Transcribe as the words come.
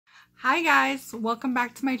Hi guys, welcome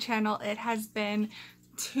back to my channel. It has been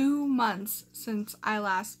 2 months since I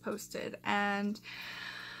last posted and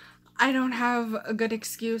I don't have a good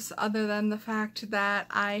excuse other than the fact that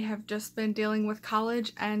I have just been dealing with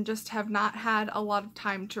college and just have not had a lot of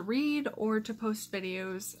time to read or to post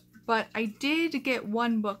videos. But I did get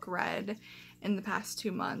one book read in the past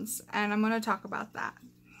 2 months and I'm going to talk about that.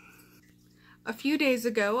 A few days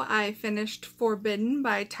ago I finished Forbidden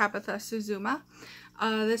by Tabitha Suzuma.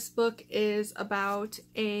 This book is about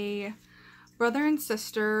a brother and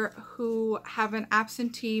sister who have an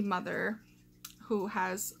absentee mother who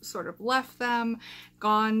has sort of left them,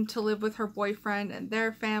 gone to live with her boyfriend and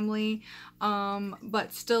their family,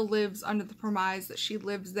 but still lives under the premise that she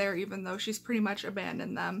lives there even though she's pretty much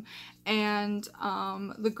abandoned them. And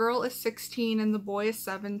the girl is 16 and the boy is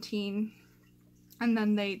 17, and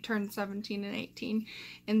then they turn 17 and 18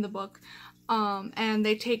 in the book. And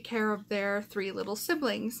they take care of their 3 little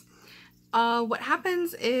siblings. What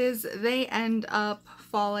happens is they end up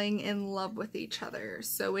falling in love with each other.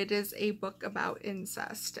 So it is a book about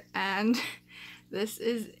incest, and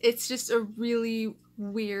it's just a really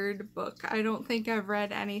weird book. I don't think I've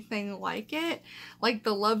read anything like it. Like,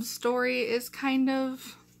 the love story is kind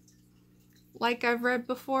of like I've read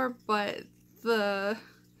before, but the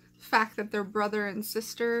fact that they're brother and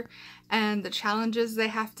sister and the challenges they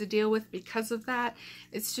have to deal with because of that,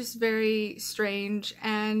 it's just very strange,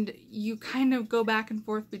 and you kind of go back and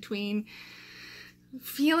forth between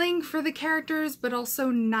feeling for the characters but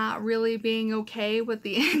also not really being okay with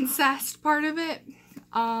the incest part of it.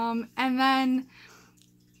 And then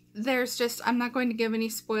there's just, I'm not going to give any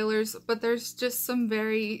spoilers, but there's just some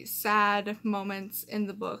very sad moments in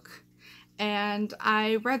the book. And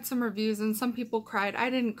I read some reviews and some people cried. I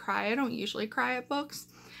didn't cry. I don't usually cry at books,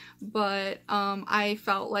 but I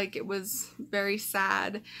felt like it was very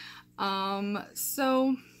sad.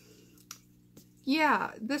 So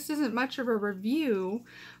yeah, this isn't much of a review,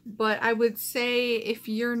 but I would say if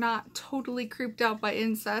you're not totally creeped out by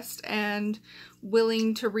incest and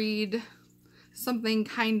willing to read something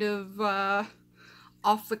kind of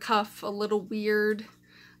off the cuff, a little weird,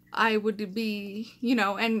 I would be,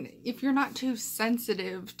 and if you're not too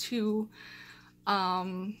sensitive to,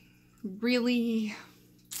 really,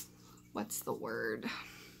 what's the word?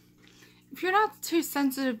 If you're not too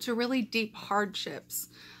sensitive to really deep hardships,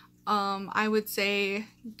 I would say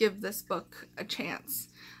give this book a chance.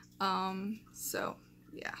 So,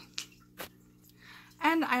 yeah.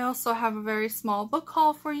 And I also have a very small book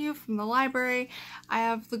haul for you from the library. I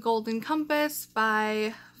have The Golden Compass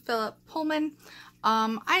by Philip Pullman.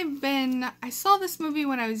 I saw this movie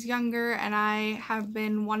when I was younger, and I have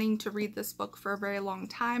been wanting to read this book for a very long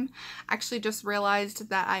time. I actually just realized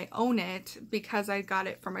that I own it because I got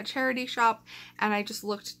it from a charity shop, and I just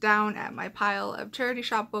looked down at my pile of charity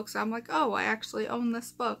shop books. I'm like, oh, I actually own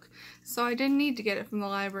this book. So I didn't need to get it from the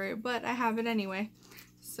library, but I have it anyway.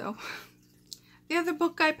 So the other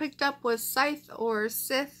book I picked up was Scythe or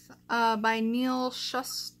Sith by Neil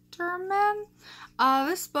Shusterman.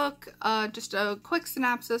 This book, just a quick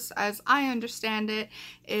synopsis as I understand it,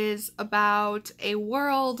 is about a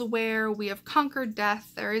world where we have conquered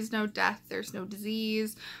death. There is no death, there's no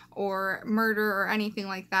disease or murder or anything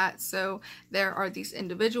like that. So there are these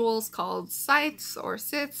individuals called Scythes or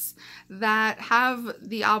Siths that have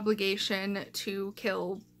the obligation to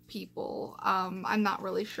kill people. I'm not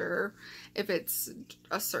really sure if it's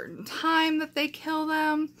a certain time that they kill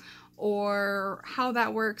them or how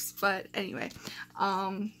that works, but anyway,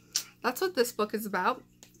 that's what this book is about.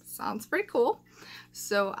 Sounds pretty cool.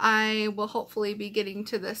 So I will hopefully be getting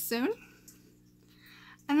to this soon.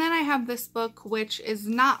 And then I have this book, which is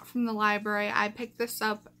not from the library. I picked this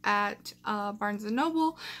up at Barnes &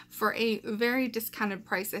 Noble for a very discounted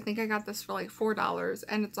price. I think I got this for like $4,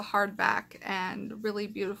 and it's a hardback and really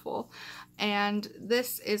beautiful. And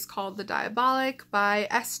this is called The Diabolic by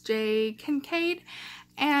S.J. Kincaid.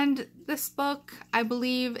 And this book, I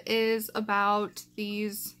believe, is about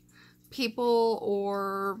these people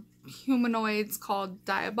or humanoids called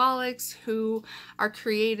diabolics who are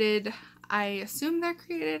created, I assume they're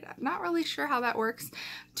created, I'm not really sure how that works,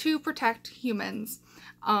 to protect humans.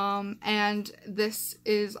 And this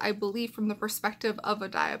is, I believe, from the perspective of a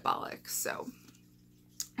diabolic. So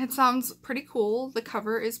it sounds pretty cool. The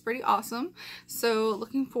cover is pretty awesome. So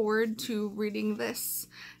looking forward to reading this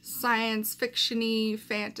science fiction-y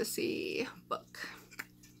fantasy book.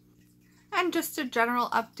 And just a general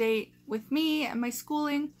update with me and my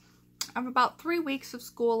schooling. I have about 3 weeks of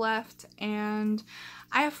school left, and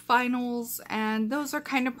I have finals, and those are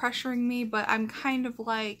kind of pressuring me, but I'm kind of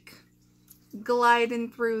like,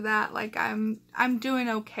 gliding through that. Like I'm doing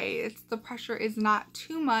okay. It's, the pressure is not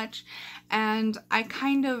too much, and I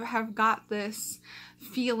kind of have got this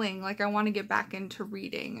feeling like I want to get back into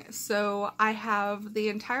reading. So I have the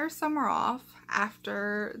entire summer off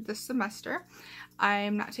after this semester.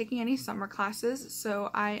 I'm not taking any summer classes,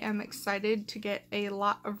 so I am excited to get a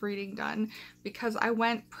lot of reading done, because I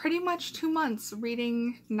went pretty much 2 months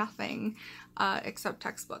reading nothing except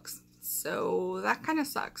textbooks. So that kind of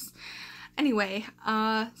sucks. Anyway,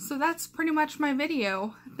 so that's pretty much my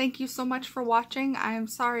video. Thank you so much for watching. I am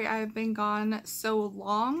sorry I've been gone so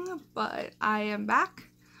long, but I am back,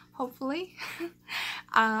 hopefully.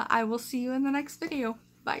 I will see you in the next video.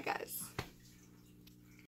 Bye, guys.